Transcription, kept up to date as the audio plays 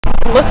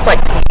looks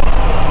like pee.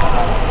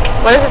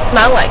 What does it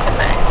smell like in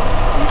there?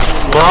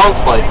 It smells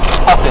like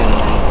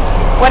puffins.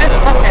 What is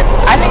puffins?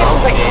 I think it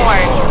smells like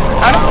corn.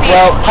 I want to see.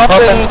 Well,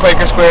 puffins,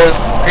 Quaker Squares,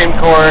 cream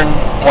corn,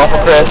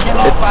 waffle crisp.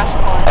 It's.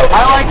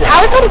 I like it.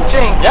 How is that a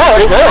drink? Yeah,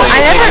 it's good.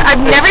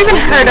 I've never even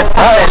heard of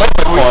puffins.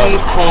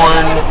 Sweet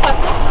corn.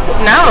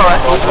 No.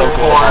 Also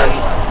corn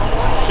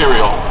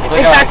cereal.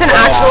 If that's an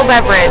actual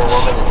beverage.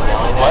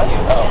 What?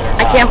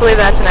 I can't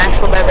believe that's an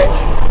actual beverage.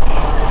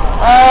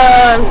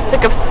 I'm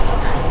sick of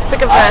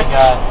that.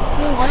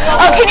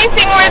 Oh, can you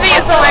sing Worthy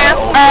is the Lamb?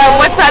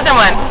 What's the other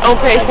one? Oh,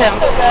 praise him.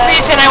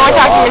 Preach, and I want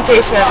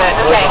documentation of it.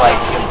 Okay.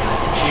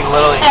 She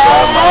literally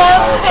grabbed my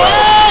entire butt.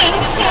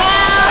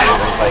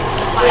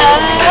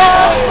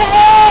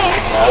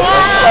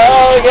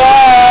 Oh,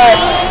 God.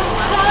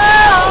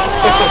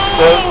 This is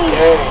so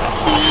scary.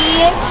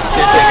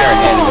 She's taking her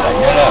hand and be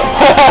like, no.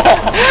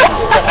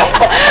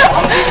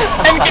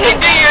 I'm gonna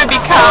do you a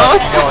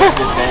because.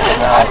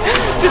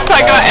 Just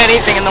talk about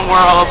anything in the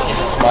world.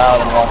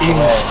 In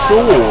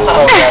Seoul,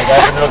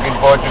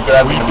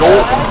 we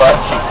don't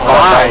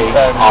buy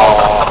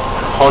our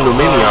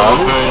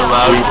condominium,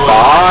 we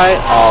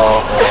buy our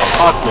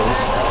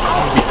apartments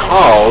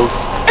because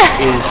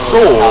in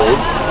Seoul,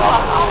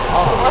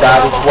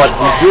 that is what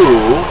we do.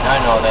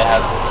 I know, they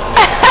have.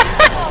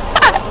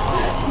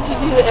 Did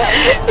you do that?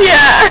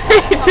 Yeah,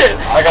 you did.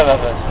 I got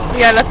nothing. You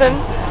got nothing?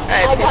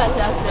 Alright,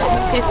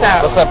 peace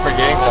out. What's up for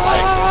getting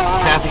something?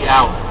 Happy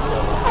out.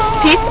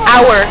 Peace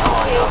hour.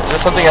 Is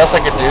there something else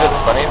I could do that's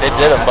funny? They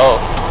did them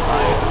both.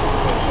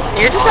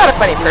 You're just not a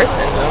funny person.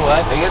 You know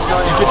what? You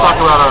could talk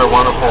about our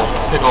wonderful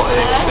pickle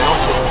egg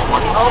sandwiches this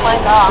morning. Oh my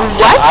god.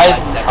 What?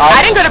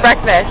 I didn't go to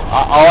breakfast.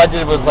 All I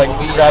did was like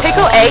grab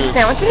pickle egg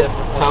sandwiches?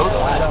 Toast.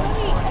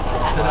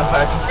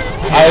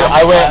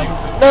 I went,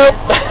 nope.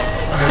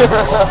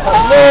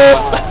 Nope.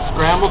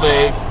 Scrambled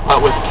egg,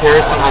 but with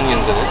carrots and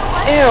onions in it.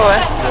 Ew.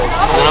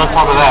 And then on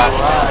top of that,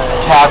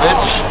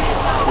 cabbage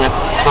with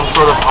some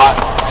sort of hot,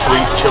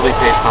 sweet chili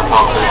paste on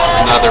top of it.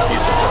 Another piece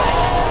of toast.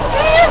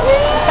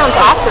 Sounds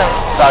awesome.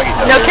 Soggy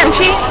toast. No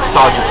kimchi?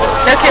 Soggy toast.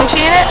 No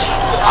kimchi in it?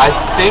 I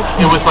think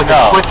it was like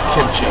a quick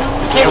kimchi.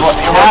 It was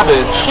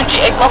cabbage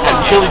and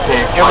chili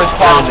paste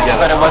thrown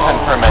together. But it wasn't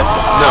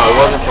fermented. No, it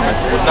wasn't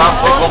fermented. It was not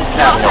pickled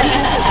cabbage.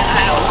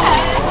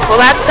 Well,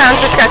 that sounds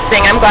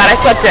disgusting. I'm glad I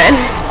slept in.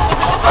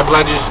 I'm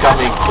glad you just got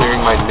me clearing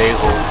my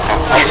nasal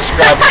passage. I just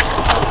grabbed the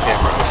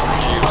camera with some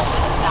juice.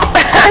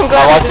 I'm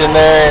glad. I walked in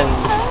there and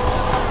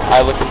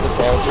I looked at the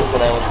sandwiches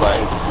and I was like,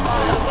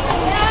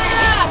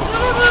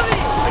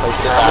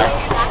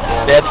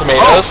 they had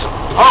tomatoes.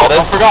 Oh,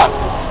 I forgot.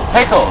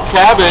 Pickles.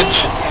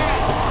 Cabbage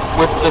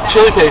with the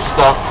chili paste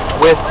stuff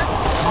with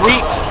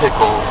sweet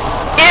pickles.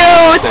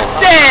 Ew,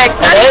 sick.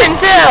 Not even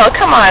dill.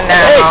 Come on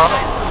now.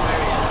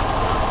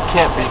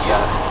 Can't beat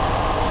that.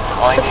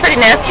 It's pretty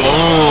nasty.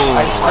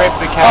 I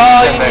scraped the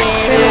cabbage and the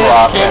chew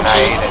off and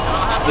I ate it.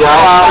 Yeah,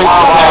 I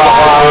scraped the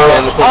cabbage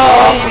and the pickle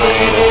off and I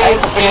ate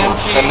it.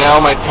 And now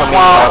my tummy's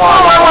not.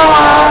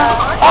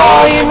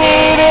 All you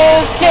need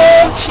is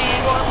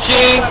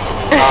kimchi.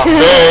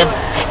 Babe.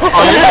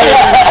 All you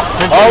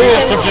need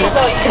is kimchi.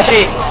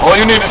 Kimchi. All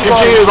you need is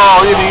kimchi is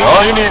all you need. All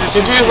you need is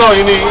kimchi is all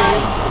you need.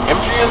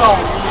 Kimchi is all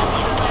you need.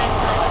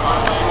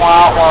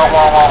 Wah, wah,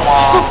 wah, wah,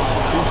 wah.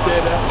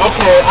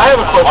 Okay, I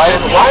have a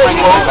question. Why are you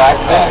going back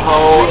to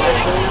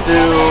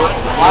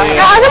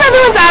No, how come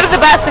everyone's out of the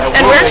bus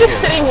and we're just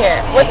sitting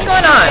here? What's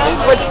going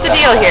on? What's the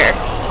deal here?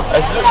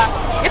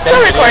 You're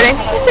still recording.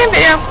 Same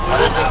video.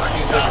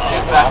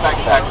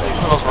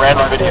 Most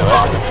random video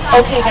ever.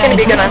 Okay, it's gonna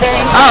be a good one.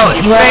 Oh,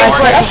 it's You are very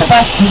allowed to important. the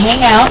bus to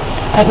hang out,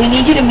 but we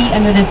need you to meet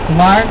under this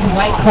large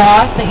white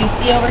cross that you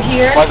see over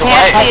here. Why's it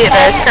Can't white? see it,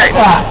 there's curtains.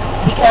 Cross,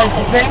 because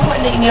it's very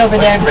important that you meet over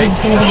there because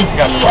it's going to be a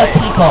sea of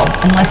people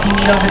unless you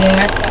meet over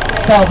there.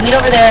 So meet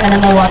over there and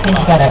then we'll walk in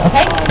together,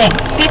 okay? Thanks.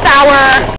 Peace hour.